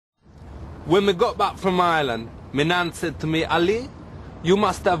When we got back from Ireland, my nan said to me, Ali, you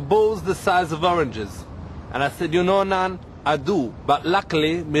must have bowls the size of oranges. And I said, you know, Nan, I do. But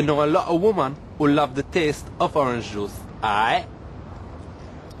luckily, me know a lot of women who love the taste of orange juice. Aight?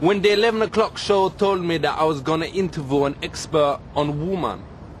 When the 11 o'clock show told me that I was going to interview an expert on women,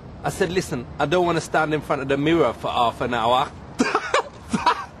 I said, listen, I don't want to stand in front of the mirror for half an hour.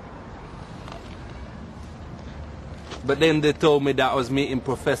 But then they told me that I was meeting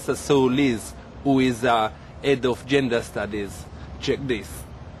Professor Solis, who is head of gender studies. Check this.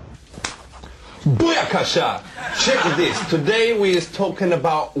 Booyakasha! Check this. Today we is talking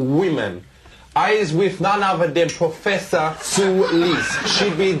about women. I is with none other than Professor Solis.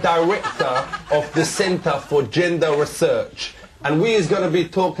 She be director of the Center for Gender Research. And we is going to be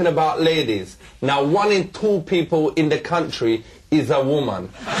talking about ladies. Now, 1 in 2 people in the country is a woman.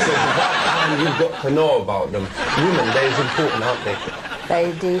 So that time you've got to know about them. Women, they're as important, aren't they? They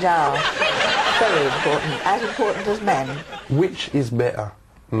indeed are. Very important. As important as men. Which is better,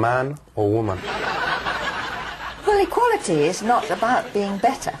 man or woman? Well, equality is not about being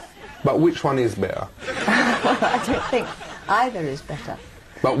better. But which one is better? Well, I don't think either is better.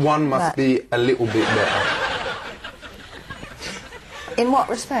 But one must be a little bit better. In what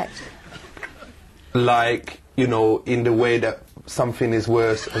respect? Like, you know, in the way that something is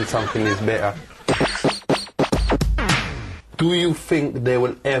worse and something is better. Do you think there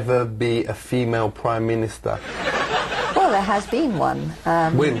will ever be a female Prime Minister? Well, there has been one.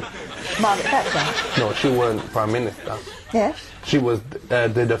 When? Margaret Thatcher. No, she weren't Prime Minister. Yes? She was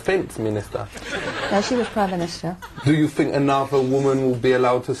the Defence Minister. No, she was Prime Minister. Do you think another woman will be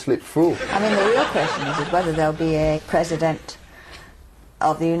allowed to slip through? I mean, the real question is whether there'll be a President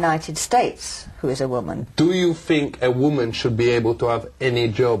of the United States who is a woman. Do you think a woman should be able to have any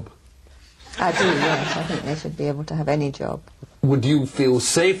job? I do, yes. I think they should be able to have any job. Would you feel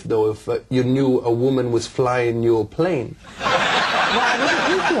safe, though, if you knew a woman was flying your plane? Why wouldn't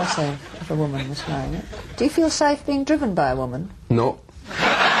you feel safe if a woman was flying it? Do you feel safe being driven by a woman? No.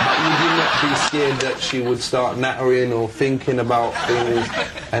 But would you not be scared that she would start nattering or thinking about things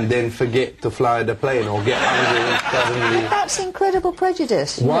and then forget to fly the plane or get angry and suddenly... That's incredible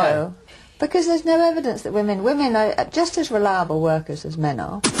prejudice, you Why? know. Because there's no evidence that women are just as reliable workers as men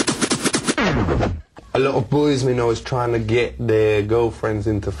are. A lot of boys we know is trying to get their girlfriends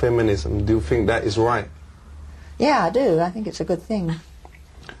into feminism. Do you think that is right? Yeah, I do. I think it's a good thing.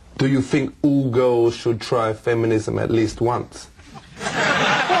 Do you think all girls should try feminism at least once?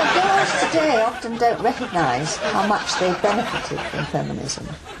 Well, girls today often don't recognise how much they've benefited from feminism.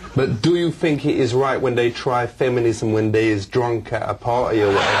 But do you think it is right when they try feminism when they is drunk at a party or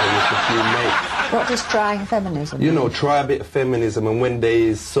whatever with a few mates? What does trying feminism You know, mean? try a bit of feminism and when they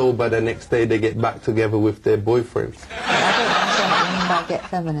is sober the next day they get back together with their boyfriends. I don't understand what you mean by get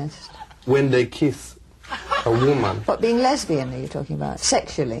feminist. When they kiss a woman. What, being lesbian are you talking about?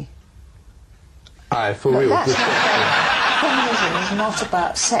 Sexually? Aye, for But real. that's feminism is not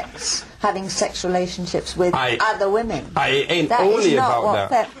about sex, having sex relationships with other women. It ain't That is only not about what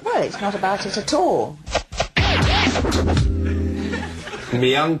that. well, it's not about it at all.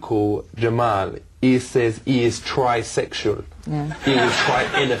 My uncle Jamal, he says he is trisexual. Yeah. He will try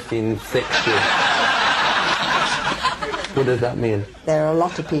anything sexual. What does that mean? There are a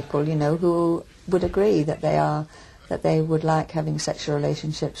lot of people, you know, who would agree that they would like having sexual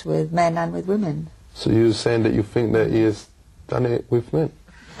relationships with men and with women. So you're saying that you think that he has done it with men?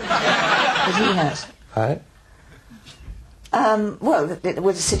 But he has. Aye? Well, it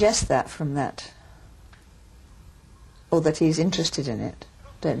would suggest that from that. Or that he's interested in it.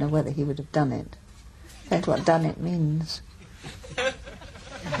 Don't know whether he would have done it. Depends what done it means.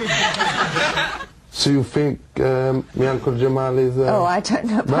 So you think my uncle Jamal is Oh, I don't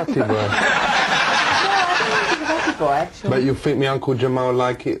know about batty boy? No, I don't think he's a batty boy, actually. But you think my uncle Jamal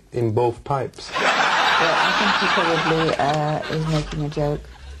like it in both pipes? Well, I think he probably is making a joke.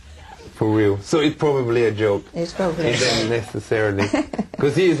 For real. So it's probably a joke. It's probably It isn't necessarily.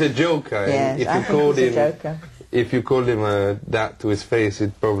 Because he is a joker. Yes, if I you think called he's him, a joker. If you called him that to his face,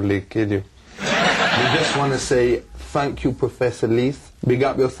 he'd probably kill you. We just want to say thank you, Professor Leith. Big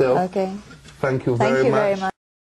up yourself. Okay. Thank you Thank very you much. very much.